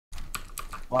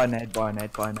Buy nade, buy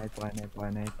nade, buy nade, buy nade, buy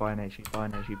nade, buy nade, buy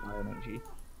nade, buy nade.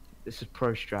 This is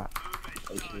pro strat.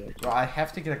 Right, I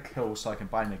have to get a kill so I can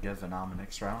buy Negev and armor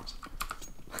next round.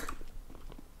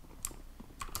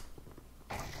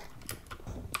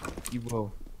 You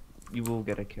will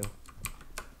get a kill.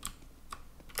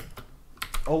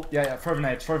 Oh, yeah, throw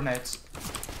grenades, throw grenades.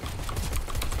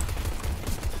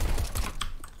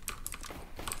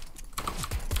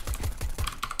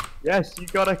 Yes, you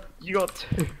got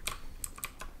two.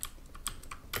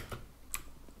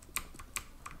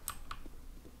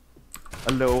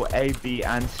 A little A, B,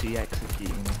 and C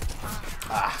executing.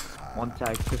 One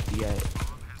tag 58.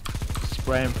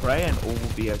 Spray and pray, and all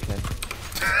will be okay.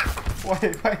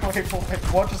 Wait,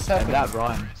 what just happened? And that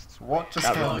rhymes. What just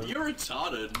that happened? Oh, you're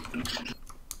retarded.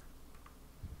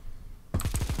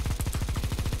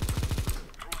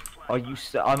 Oh,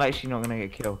 I'm actually not gonna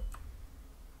get killed.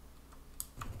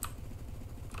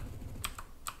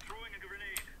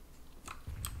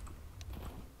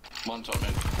 One top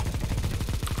man.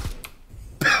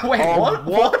 Wait, Oh,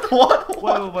 what? what?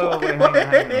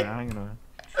 Wait, hang on.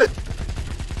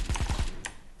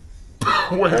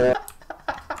 Wait.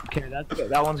 Okay,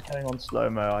 that one's going on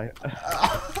slow-mo.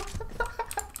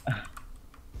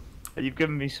 You've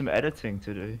given me some editing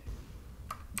to do.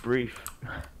 Brief.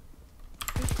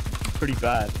 Pretty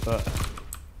bad, but...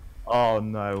 Oh,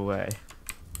 no way.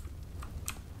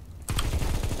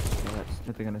 Yeah,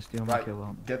 they're gonna steal my Right, kill,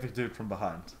 aren't they? get the dude from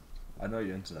behind. I know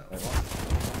you're into that. Wait, what?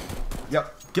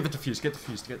 Yep, give it the fuse, get the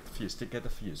fuse, get the fuse, get the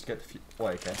fuse, get the fuse.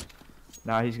 Wait, okay.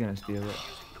 Nah, he's gonna steal it.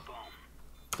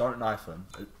 Don't knife him.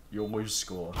 You'll lose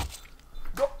score.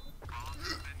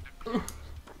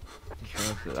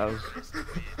 That was...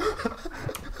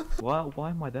 Why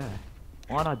am I there?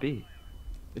 Why aren't I B?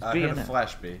 It's B, hit innit? a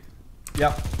flash B.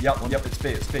 Yep, it's B,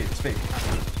 it's B, it's B.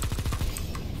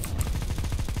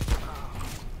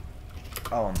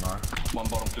 Oh no. One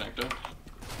bottom connector.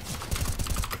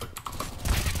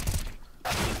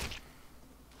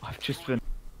 I've just been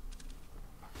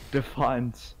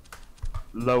defined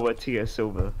lower tier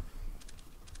silver.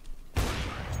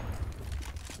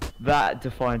 That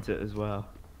defines it as well.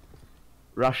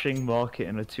 Rushing market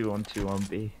in a 2-on-2 on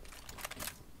B.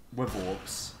 With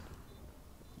orbs.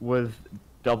 With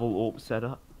double AWP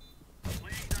setup.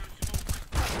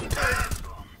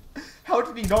 How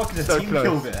did he not get a So team close.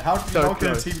 kill there? How did he So not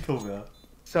close. get a team kill there?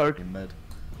 So... In mid.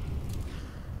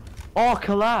 Oh,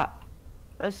 collab!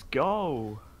 Let's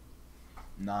go!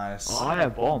 Nice. Oh, I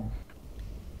have bomb.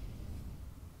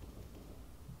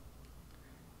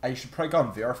 Hey, you should probably go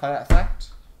and verify that fact.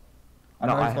 I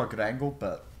No, know I- it's not a good angle,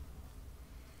 but...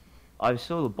 I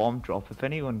saw the bomb drop. If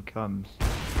anyone comes...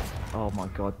 Oh my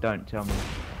god, don't tell me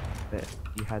that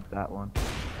you had that one.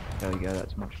 There we go,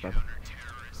 that's much better.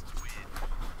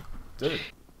 Dude.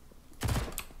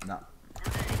 Nah.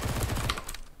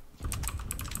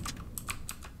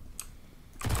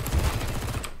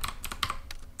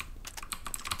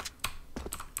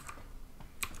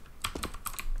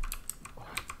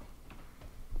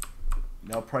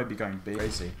 They'll probably be going big.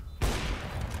 Crazy.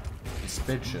 It's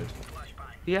spid should.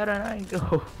 He had an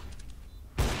angle.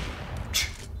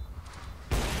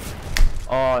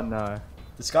 Oh no.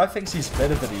 This guy thinks he's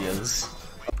better than he is.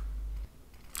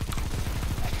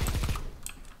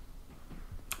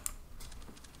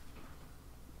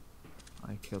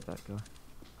 I killed that guy.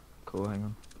 Cool, hang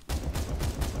on.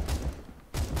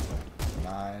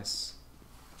 Nice.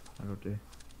 That'll do.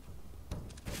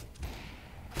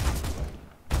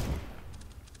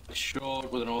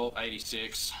 Short with an all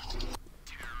 86.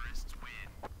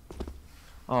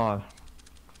 Oh.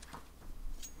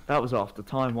 That was after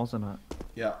time, wasn't it?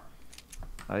 Yeah.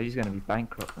 Oh, he's gonna be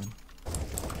bankrupt then.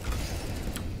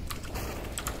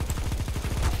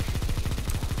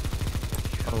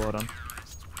 Oh, well done.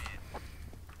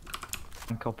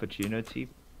 Bank opportunity.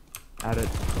 Added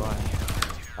to crime.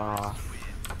 Ah.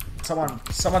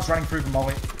 Someone's running through the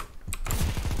molly.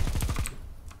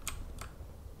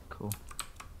 Cool.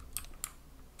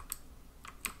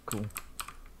 Cool.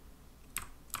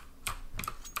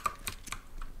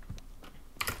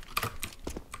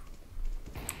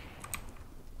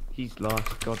 He's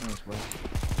last, God knows where.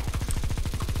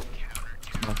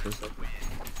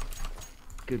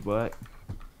 Good work.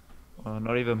 Oh,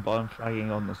 not even bomb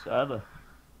fragging on the server.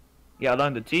 Yeah, I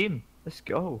learned the team. Let's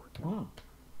go. Oh.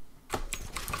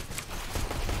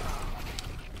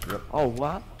 Yep. Oh,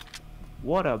 what?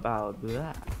 What about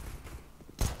that?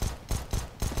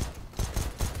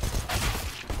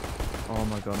 Oh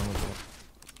my god, I'm okay.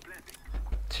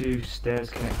 2 stairs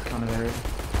connect kind of area.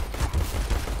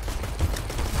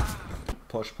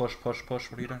 Push, push, push, push.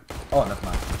 What are you doing? Oh, never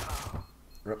mind.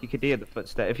 You could hear the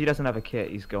footstep. If he doesn't have a kit,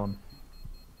 he's gone.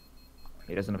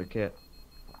 He doesn't have a kit.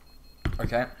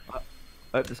 Okay. I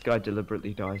hope this guy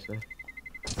deliberately dies though.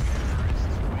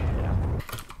 Yeah.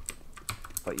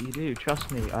 But you do, trust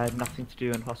me, I had nothing to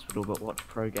do in hospital but watch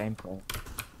pro gameplay.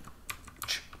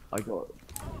 I got...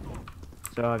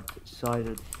 So I've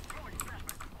decided...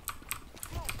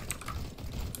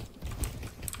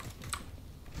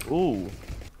 Ooh!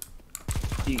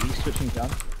 He's switching down.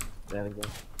 There we go.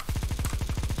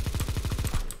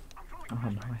 Oh,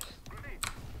 nice.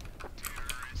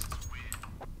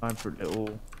 Time for a little...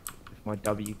 If my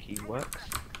W key works.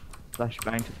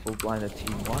 Flashbang to full blind the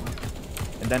team 1.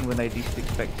 And then when they least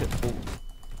expect it, full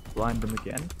blind them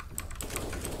again.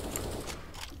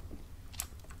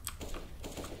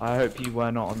 I hope you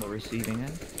were not on the receiving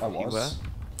end. I If you was. were,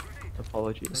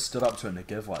 apologies. Stood up to a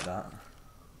give like that.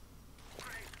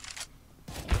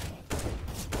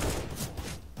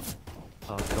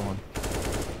 Oh, come on.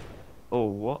 Oh,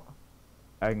 what?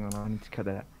 Hang on, I need to cut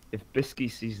that out. If Bisky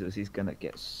sees this, he's gonna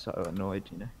get so annoyed,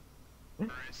 you know.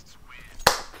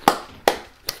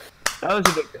 That was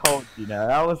a bit cold, you know.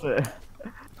 That was a...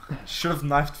 Should have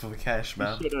knifed for the cash,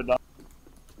 man. Should have done.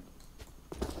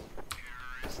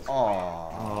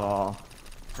 Aww, Oh,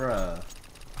 bruh.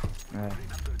 yeah.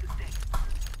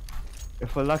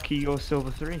 If we're lucky, you're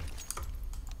silver 3.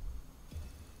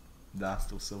 Nah,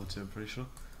 still silver 2, I'm pretty sure.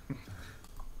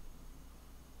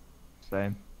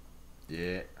 Same.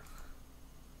 Yeah.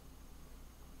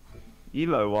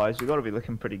 Elo wise, we gotta be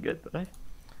looking pretty good today.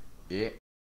 Yeah.